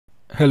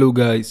Hello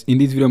guys, in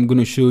this video I'm going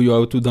to show you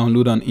how to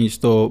download and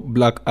install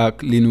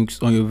blackarch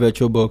Linux on your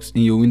VirtualBox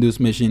in your Windows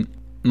machine.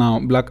 Now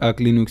blackarch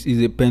Linux is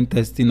a pen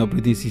testing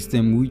operating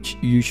system which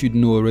you should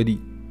know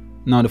already.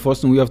 Now the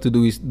first thing we have to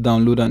do is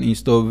download and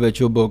install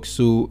VirtualBox.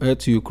 So head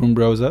to your Chrome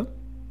browser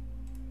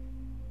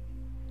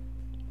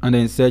and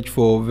then search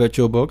for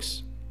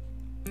VirtualBox.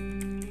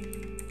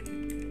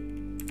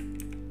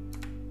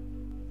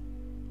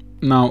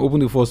 Now open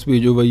the first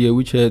page over here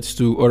which heads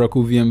to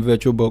Oracle VM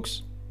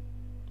VirtualBox.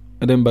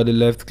 And then by the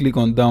left, click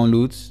on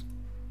downloads.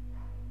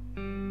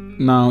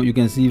 Now you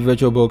can see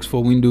VirtualBox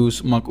for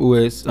Windows, Mac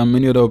OS and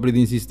many other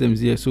operating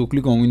systems here. So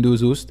click on Windows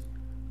host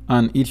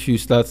and it should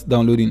start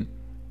downloading.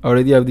 I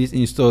already have this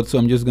installed, so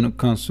I'm just going to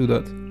cancel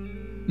that.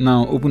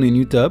 Now open a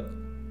new tab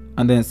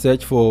and then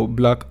search for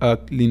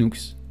blackarch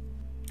Linux.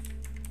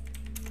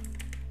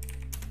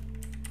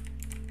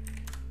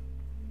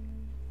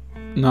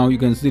 Now you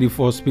can see the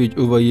first page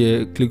over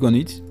here. Click on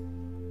it.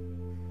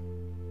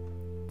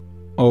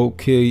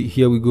 Okay,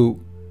 here we go.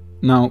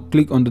 Now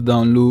click on the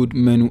download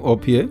menu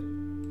up here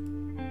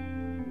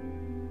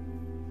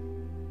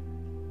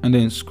and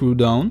then scroll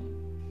down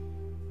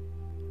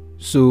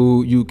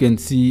so you can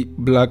see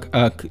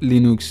blackarch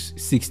Linux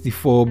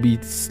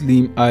 64-bit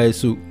slim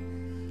ISO.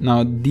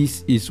 Now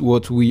this is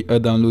what we are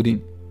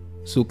downloading,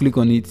 so click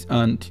on it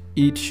and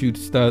it should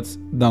start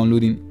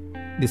downloading.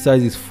 The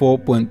size is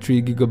 4.3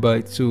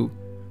 gigabytes, so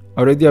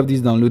I already have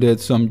this downloaded,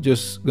 so I'm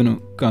just gonna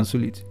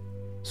cancel it.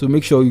 So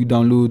make sure you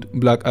download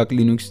blackarch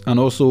Linux and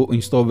also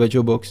install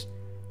VirtualBox.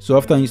 So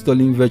after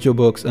installing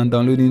VirtualBox and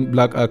downloading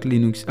blackarch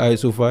Linux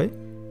ISO file,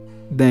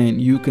 then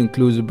you can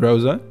close the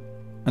browser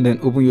and then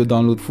open your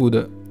download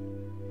folder.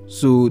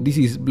 So this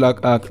is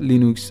blackarch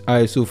Linux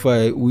ISO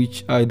file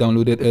which I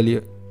downloaded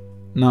earlier.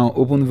 Now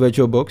open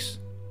VirtualBox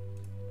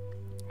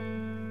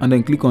and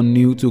then click on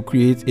new to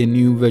create a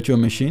new virtual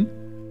machine.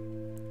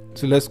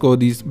 So let's call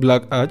this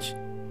blackarch.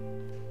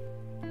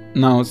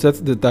 Now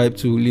set the type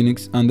to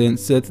Linux and then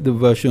set the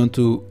version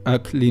to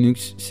Arch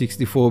Linux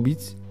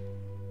 64-bit.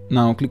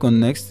 Now click on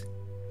next.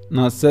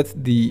 Now set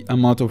the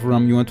amount of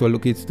RAM you want to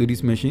allocate to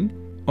this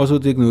machine. Also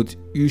take note,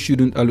 you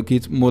shouldn't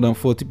allocate more than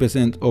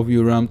 40% of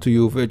your RAM to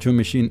your virtual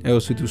machine,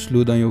 else it will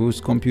slow down your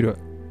host computer.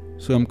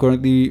 So I'm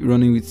currently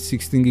running with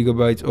 16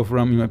 gigabytes of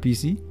RAM in my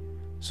PC,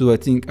 so I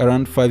think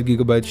around 5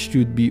 gigabytes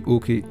should be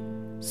okay.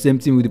 Same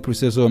thing with the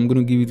processor. I'm going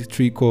to give it a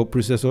 3-core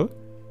processor.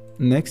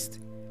 Next.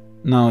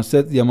 Now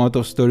set the amount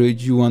of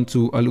storage you want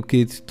to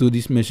allocate to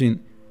this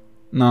machine.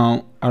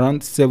 Now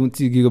around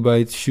 70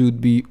 gigabytes should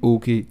be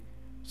okay,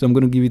 so I'm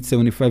going to give it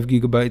 75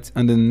 gigabytes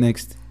and then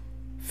next,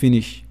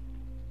 finish.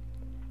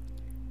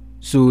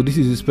 So this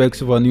is the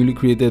specs of our newly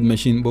created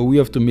machine, but we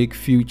have to make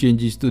few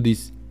changes to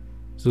this.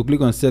 So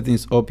click on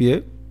settings up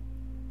here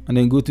and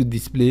then go to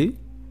display,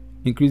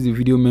 increase the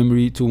video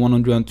memory to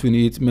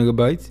 128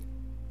 megabytes,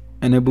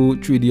 enable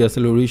 3D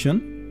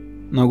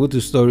acceleration. Now go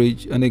to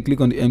storage and then click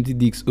on the empty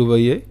disk over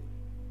here.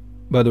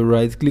 By the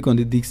right, click on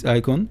the disk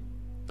icon,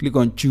 click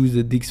on choose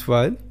the disk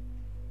file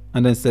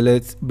and then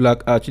select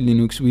blackarch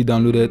Linux we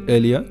downloaded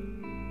earlier.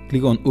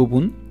 Click on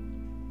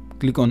open,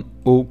 click on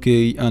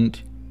OK,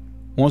 and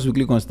once we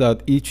click on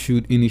start, it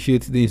should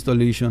initiate the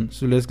installation.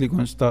 So let's click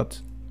on start.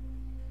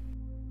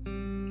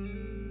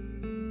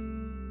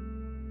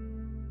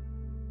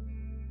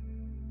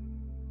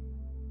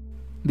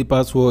 The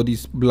password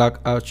is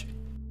blackarch.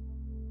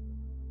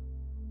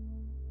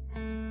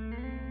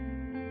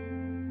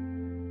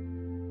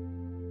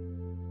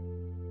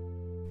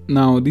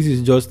 Now this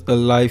is just a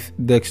live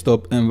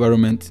desktop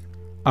environment.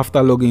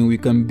 After logging, we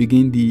can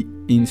begin the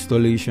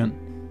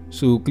installation.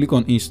 So click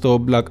on install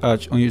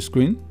blackarch on your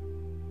screen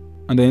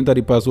and then enter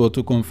the password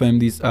to confirm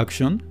this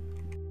action.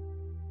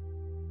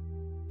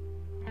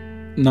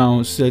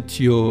 Now set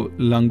your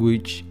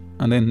language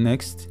and then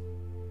next.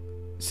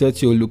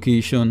 Set your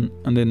location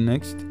and then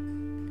next.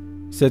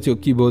 Set your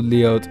keyboard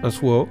layout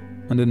as well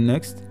and then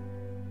next.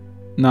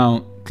 Now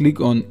click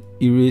on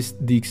erase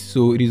disk,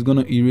 so it is going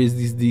to erase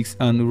this disk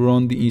and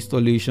run the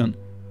installation,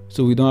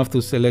 so we don't have to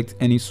select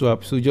any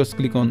swap. So just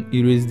click on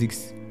erase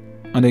disk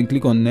and then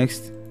click on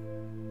next.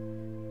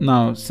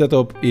 Now set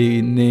up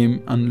a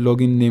name and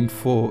login name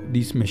for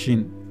this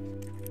machine.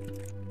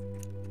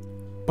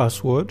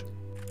 Password.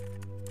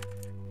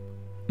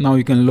 Now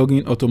you can log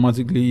in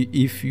automatically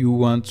if you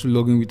want to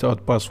log in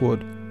without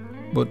password,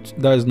 but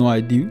that is not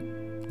ideal.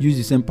 Use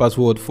the same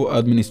password for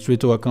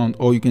administrator account,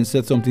 or you can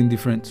set something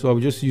different. So I'll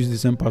just use the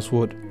same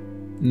password.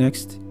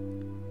 Next,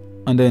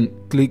 and then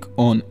click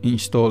on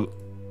install.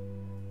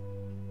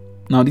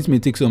 Now this may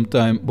take some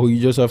time, but you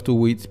just have to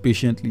wait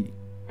patiently.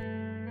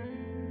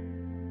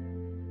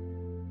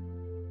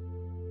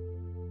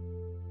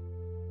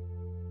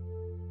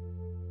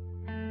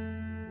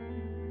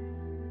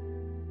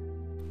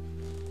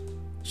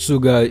 So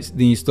guys,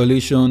 the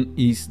installation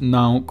is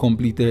now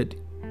completed.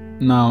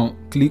 Now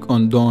click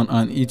on done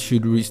and it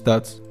should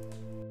restart.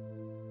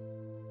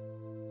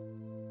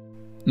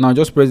 Now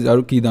just press the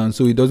arrow key down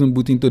so it doesn't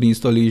boot into the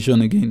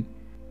installation again.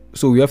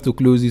 So we have to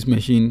close this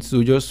machine,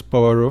 so just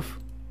power off.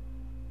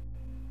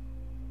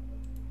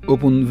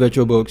 open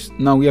VirtualBox.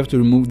 Now we have to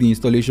remove the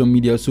installation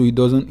media so it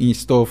doesn't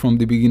install from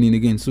the beginning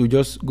again. So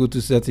just go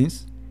to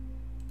settings,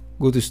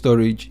 go to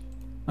storage,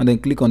 and then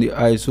click on the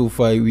ISO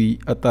file we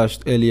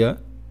attached earlier.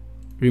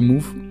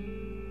 Remove,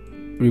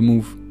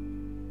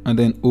 and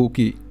then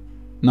OK.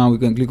 Now we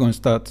can click on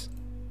start.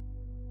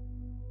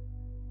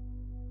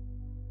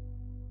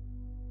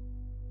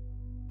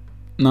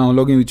 Now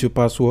log in with your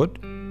password,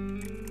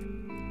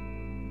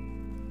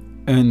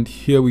 and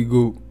here we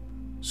go.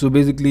 So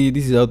basically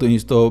this is how to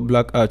install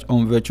blackarch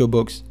on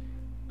VirtualBox,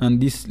 and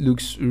this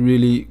looks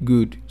really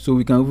good. So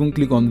we can even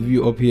click on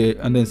view up here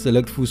and then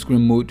select full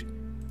screen mode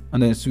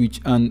and then switch,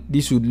 and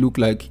this would look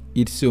like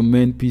it's your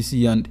main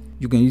PC and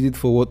you can use it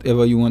for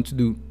whatever you want to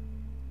do.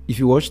 If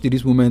you watched to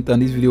this moment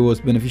and this video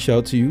was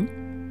beneficial to you,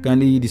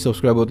 kindly hit the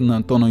subscribe button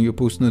and turn on your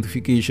post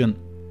notification.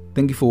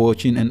 Thank you for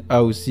watching, and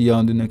I will see you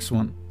on the next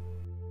one.